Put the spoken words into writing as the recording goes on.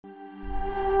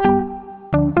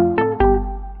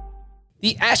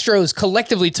The Astros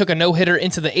collectively took a no-hitter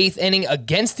into the 8th inning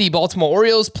against the Baltimore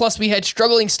Orioles, plus we had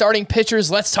struggling starting pitchers.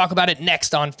 Let's talk about it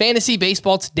next on Fantasy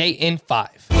Baseball Today in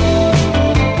 5.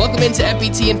 Welcome into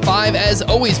FBT in 5. As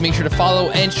always, make sure to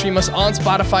follow and stream us on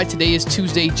Spotify. Today is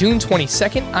Tuesday, June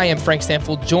 22nd. I am Frank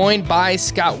Stanfield, joined by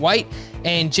Scott White,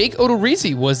 and Jake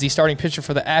Odorizzi was the starting pitcher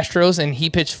for the Astros, and he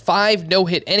pitched 5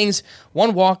 no-hit innings,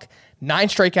 1 walk, 9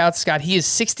 strikeouts. Scott, he is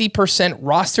 60%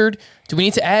 rostered. Do we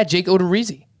need to add Jake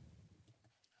Odorizzi?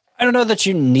 I don't know that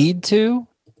you need to,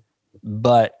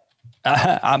 but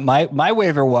my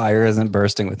waiver wire isn't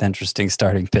bursting with interesting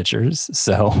starting pitchers,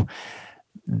 so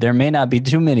there may not be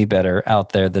too many better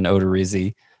out there than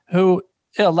Odorizzi, who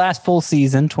last full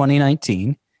season,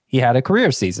 2019, he had a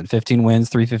career season, 15 wins,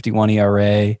 3.51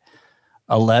 ERA,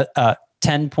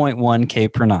 10.1 K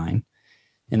per 9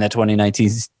 in that 2019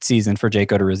 season for Jake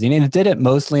Odorizzi. And he did it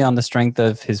mostly on the strength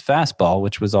of his fastball,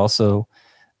 which was also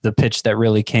the pitch that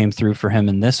really came through for him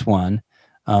in this one.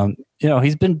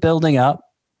 He's been building up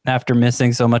after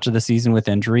missing so much of the season with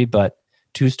injury, but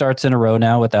 2 starts in a row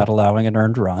now without allowing an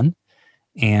earned run,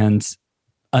 and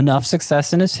enough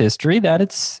success in his history that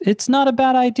it's not a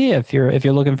bad idea if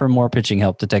you're looking for more pitching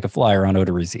help to take a flyer on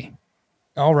Odorizzi.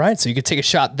 All right, so you could take a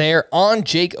shot there on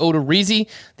Jake Odorizzi.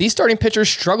 These starting pitchers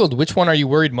struggled. Which one are you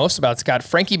worried most about, Scott?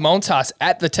 Frankie Montas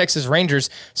at the Texas Rangers,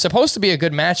 supposed to be a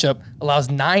good matchup, allows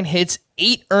 9 hits,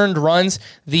 8 earned runs.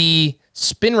 The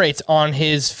spin rates on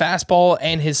his fastball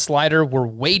and his slider were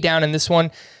way down in this one.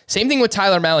 Same thing with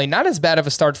Tyler Mahle. Not as bad of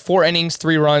a start. 4 innings,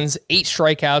 3 runs, 8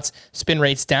 strikeouts. Spin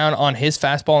rates down on his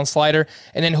fastball and slider.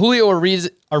 And then Julio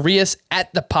Arias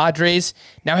at the Padres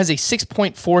now has a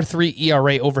 6.43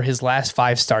 ERA over his last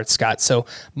 5 starts, Scott. So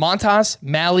Montas,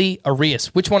 Mahle, Arias.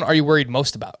 Which one are you worried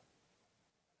most about?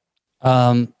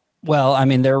 Well, I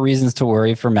mean, there are reasons to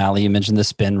worry for Mahle. You mentioned the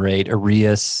spin rate.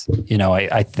 Arias,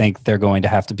 I think they're going to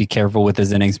have to be careful with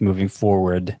his innings moving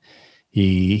forward.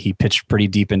 He pitched pretty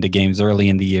deep into games early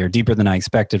in the year, deeper than I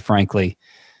expected, frankly.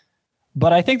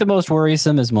 But I think the most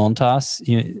worrisome is Montas.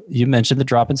 You mentioned the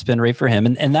drop in spin rate for him,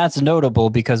 and that's notable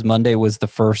because Monday was the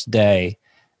first day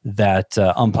that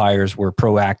umpires were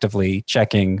proactively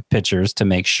checking pitchers to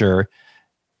make sure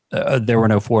there were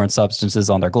no foreign substances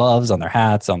on their gloves, on their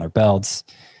hats, on their belts.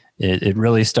 It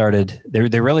really started.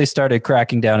 They really started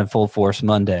cracking down in full force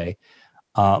Monday.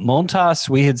 Montas,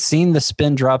 we had seen the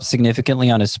spin drop significantly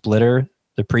on his splitter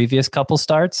the previous couple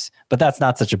starts, but that's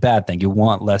not such a bad thing. You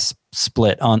want less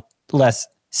spin on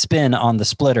the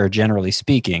splitter, generally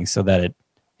speaking, so that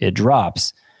it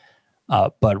drops.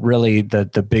 But really,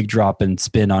 the big drop in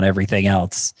spin on everything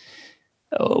else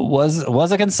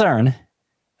was a concern,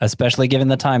 especially given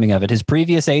the timing of it. His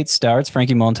previous 8 starts,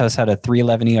 Frankie Montas had a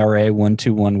 3.11 ERA,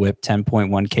 1.21 WHIP,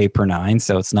 10.1 K per 9.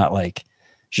 So it's not like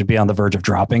should be on the verge of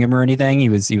dropping him or anything. He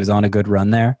was on a good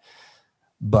run there,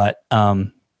 but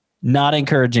not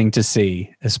encouraging to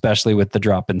see, especially with the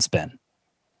drop in spin.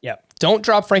 Yeah, don't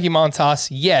drop Frankie Montas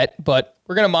yet, but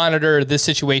we're going to monitor this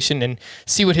situation and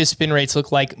see what his spin rates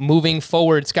look like moving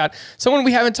forward. Scott, someone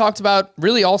we haven't talked about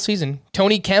really all season,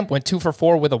 Tony Kemp went 2 for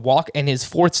 4 with a walk and his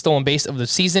 4th stolen base of the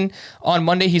season. On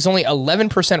Monday, he's only 11%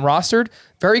 rostered,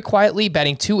 very quietly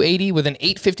batting .280 with an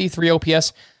 .853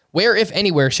 OPS. Where, if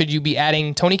anywhere, should you be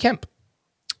adding Tony Kemp?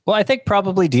 Well, I think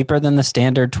probably deeper than the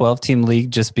standard 12-team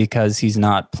league just because he's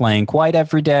not playing quite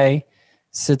every day.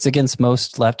 Sits against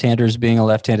most left-handers being a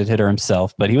left-handed hitter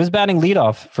himself, but he was batting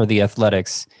leadoff for the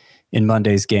Athletics in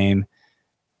Monday's game,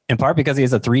 in part because he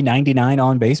has a .399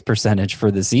 on-base percentage for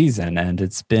the season, and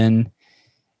it's been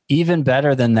even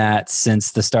better than that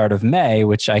since the start of May,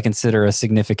 which I consider a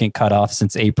significant cutoff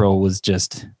since April was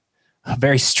just a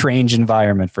very strange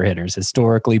environment for hitters,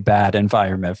 historically bad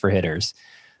environment for hitters.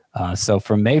 So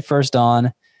from May 1st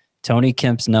on, Tony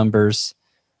Kemp's numbers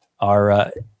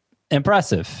are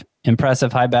impressive.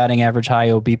 Impressive high batting average, high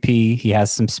OBP. He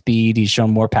has some speed. He's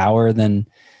shown more power than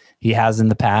he has in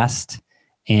the past.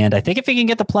 And I think if he can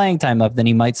get the playing time up, then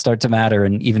he might start to matter,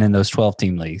 and even in those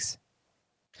 12-team leagues.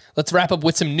 Let's wrap up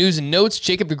with some news and notes.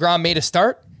 Jacob deGrom made a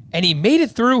start, and he made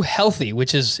it through healthy,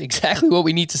 which is exactly what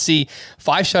we need to see.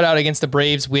 5 shutout against the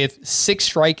Braves with 6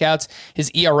 strikeouts. His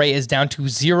ERA is down to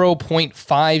 0.50.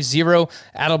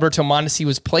 Adalberto Mondesi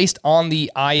was placed on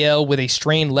the IL with a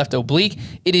strained left oblique.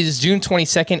 It is June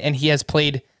 22nd, and he has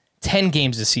played 10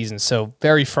 games this season, so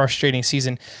very frustrating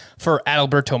season for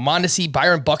Adalberto Mondesi.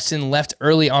 Byron Buxton left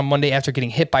early on Monday after getting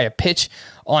hit by a pitch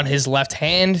on his left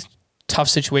hand. Tough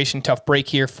situation, tough break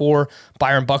here for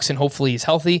Byron Buxton. Hopefully he's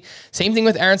healthy. Same thing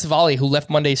with Aaron Civale, who left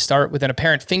Monday's start with an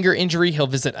apparent finger injury. He'll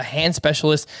visit a hand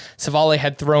specialist. Civale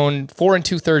had thrown 4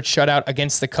 2/3 shutout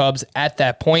against the Cubs at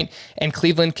that point, and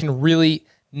Cleveland can really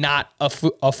not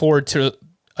afford to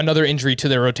another injury to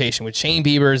their rotation with Shane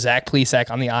Bieber, Zach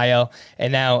Plesac on the IL,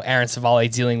 and now Aaron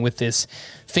Savale dealing with this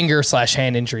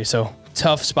finger/hand injury. So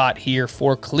tough spot here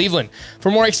for Cleveland.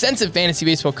 For more extensive fantasy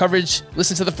baseball coverage,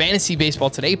 listen to the Fantasy Baseball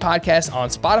Today podcast on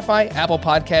Spotify, Apple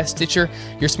Podcasts, Stitcher,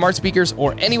 your smart speakers,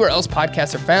 or anywhere else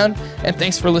podcasts are found. And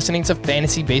thanks for listening to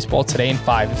Fantasy Baseball Today in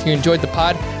 5. If you enjoyed the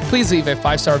pod, please leave a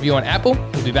 5-star review on Apple.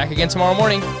 We'll be back again tomorrow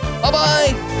morning.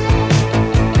 Bye-bye!